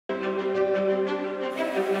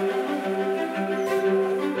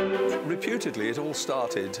Undisputedly, it all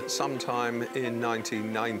started sometime in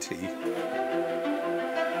 1990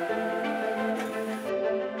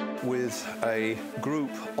 with a group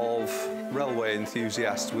of railway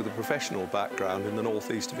enthusiasts with a professional background in the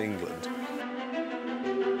northeast of England.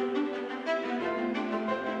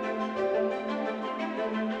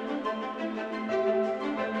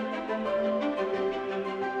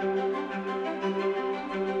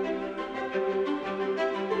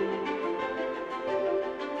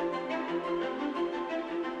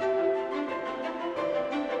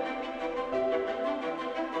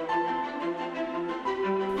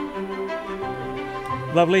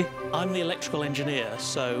 Lovely. I'm the electrical engineer,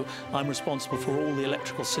 so I'm responsible for all the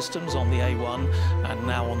electrical systems on the A1 and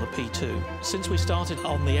now on the P2. Since we started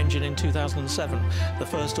on the engine in 2007, the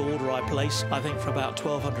first order I placed, I think for about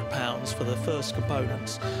 £1,200 for the first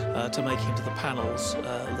components to make into the panels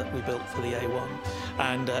that we built for the A1.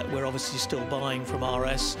 And we're obviously still buying from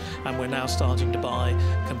RS, and we're now starting to buy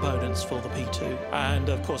components for the P2. And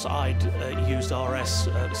of course I'd used RS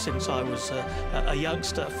since I was a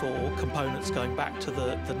youngster for components going back to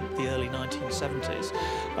the early 1970s.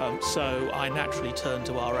 So I naturally turned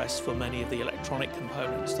to RS for many of the electronic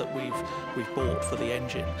components that we've bought for the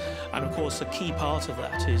engine. And of course a key part of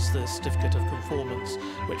that is the certificate of conformance,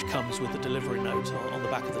 which comes with the delivery note on the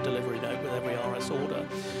back of the delivery note with every RS order.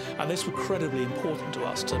 And this was incredibly important to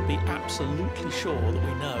us to be absolutely sure that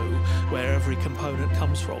we know where every component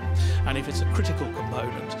comes from. And if it's a critical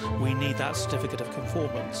component, we need that certificate of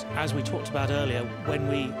conformance. As we talked about earlier, when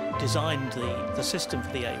we designed the system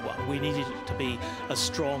for the A1, we needed it to be as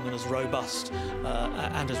strong and as robust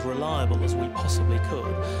and as reliable as we possibly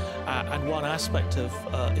could. And one aspect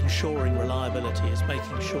of ensuring reliability is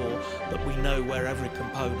making sure that we know where every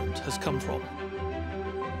component has come from.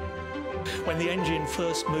 When the engine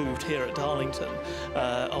first moved here at Darlington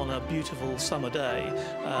on a beautiful summer day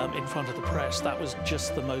in front of the press, that was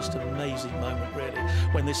just the most amazing moment, really,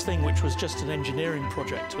 when this thing, which was just an engineering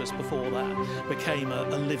project to us before that, became a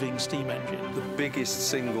living steam engine. The biggest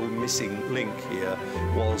single missing link here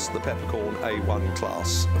was the peppercorn A1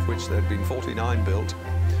 class, of which there had been 49 built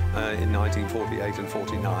in 1948 and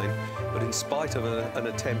 49, but in spite of an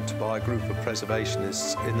attempt by a group of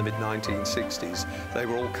preservationists in the mid-1960s, they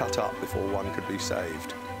were all cut up before one could be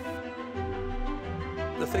saved.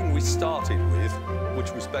 The thing we started with,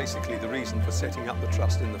 which was basically the reason for setting up the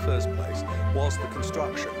trust in the first place, was the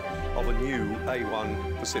construction of a new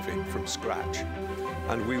A1 Pacific from scratch.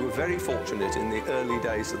 And we were very fortunate in the early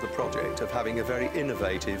days of the project of having a very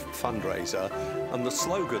innovative fundraiser, and the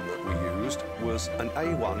slogan that we used was an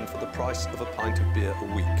A1 for the price of a pint of beer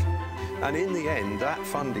a week. And in the end, that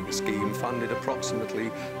funding scheme funded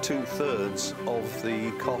approximately 2/3 of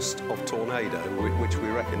the cost of Tornado, which we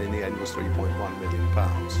reckon in the end was £3.1 million.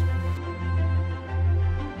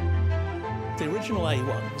 The original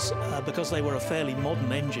A1s, because they were a fairly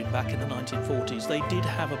modern engine back in the 1940s, they did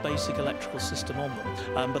have a basic electrical system on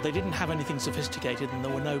them, but they didn't have anything sophisticated and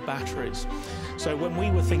there were no batteries. So when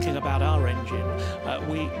we were thinking about our engine,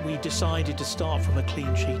 we decided to start from a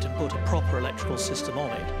clean sheet and put a proper electrical system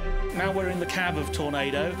on it. Now we're in the cab of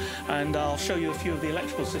Tornado, and I'll show you a few of the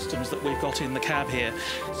electrical systems that we've got in the cab here.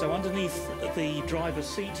 So underneath the driver's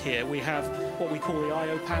seat here, we have what we call the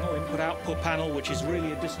I/O panel, input-output panel, which is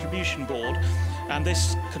really a distribution board, and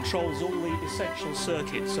this controls all the essential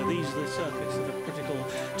circuits. So these are the circuits that are critical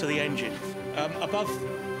to the engine. Above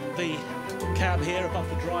the cab here, above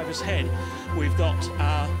the driver's head, we've got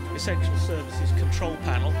our essential services control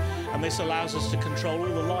panel, and this allows us to control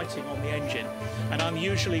all the lighting on the engine. And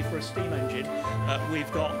unusually for a steam engine,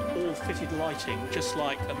 we've got all fitted lighting, just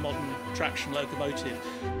like a modern traction locomotive.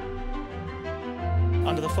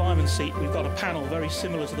 Under the fireman's seat, we've got a panel very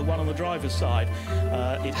similar to the one on the driver's side.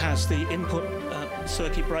 It has the input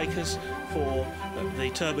circuit breakers for the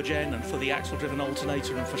turbogen and for the axle-driven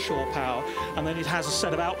alternator and for shore power. And then it has a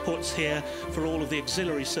set of outputs here for all of the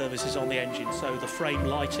auxiliary services on the engine, so the frame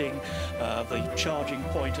lighting, the charging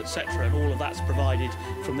point, etc., and all of that's provided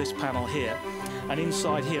from this panel here. And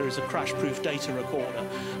inside here is a crash-proof data recorder.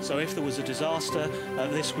 So if there was a disaster,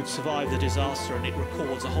 this would survive the disaster, and it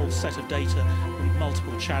records a whole set of data from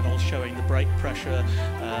multiple channels showing the brake pressure,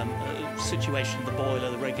 situation of the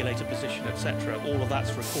boiler, the regulator position, etc. All of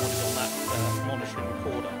that's recorded on that monitoring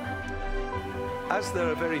recorder. As there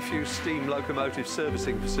are very few steam locomotive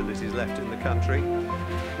servicing facilities left in the country,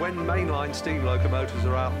 when mainline steam locomotives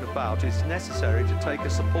are out and about, it's necessary to take a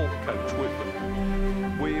support coach with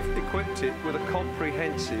them. We've equipped it with a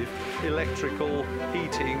comprehensive electrical,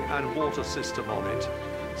 heating and water system on it,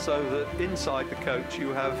 so that inside the coach you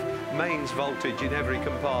have mains voltage in every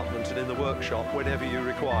compartment and in the workshop whenever you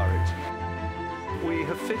require it. We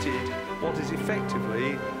have fitted what is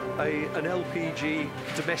effectively an LPG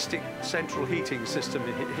domestic central heating system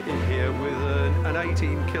in here with an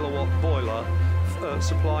 18 kilowatt boiler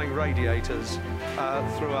supplying radiators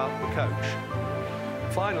throughout the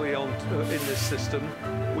coach. Finally, in this system,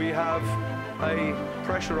 we have a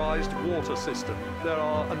pressurized water system. There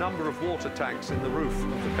are a number of water tanks in the roof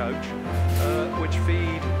of the coach which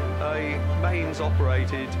feed a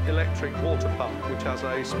mains-operated electric water pump which has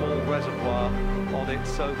a small reservoir on it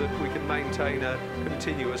so that we can maintain a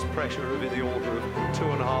continuous pressure of in the order of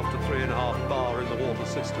 2.5 to 3.5 bar in the water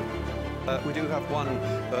system. We do have one,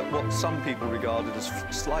 what some people regarded as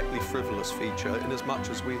slightly frivolous feature, in as much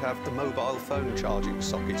as we have the mobile phone charging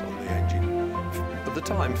socket on the engine. At the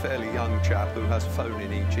time, fairly young chap who has a phone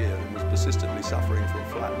in each ear and was persistently suffering from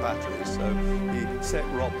flat batteries, so he set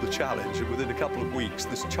Rob the challenge, and within a couple of weeks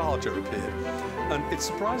this charger appeared. And it's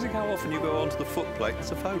surprising how often you go onto the footplate,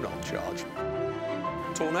 there's a phone on charge.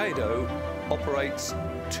 Tornado operates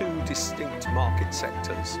two distinct market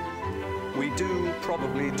sectors. We do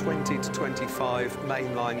probably 20 to 25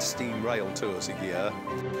 mainline steam rail tours a year.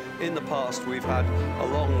 In the past, we've had a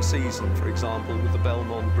long season, for example, with the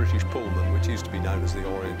Belmont British Pullman, which used to be known as the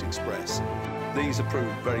Orient Express. These have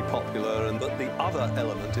proved very popular, but the other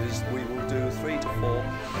element is we will do 3 to 4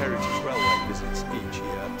 heritage railway visits each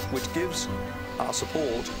year, which gives our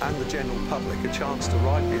support and the general public a chance to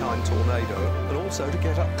ride behind Tornado and also to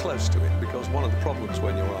get up close to it, because one of the problems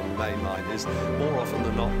when you're on the main line is more often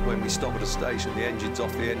than not when we stop at a station the engine's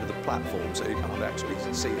off the end of the platform, so you can't actually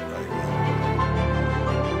see it very well.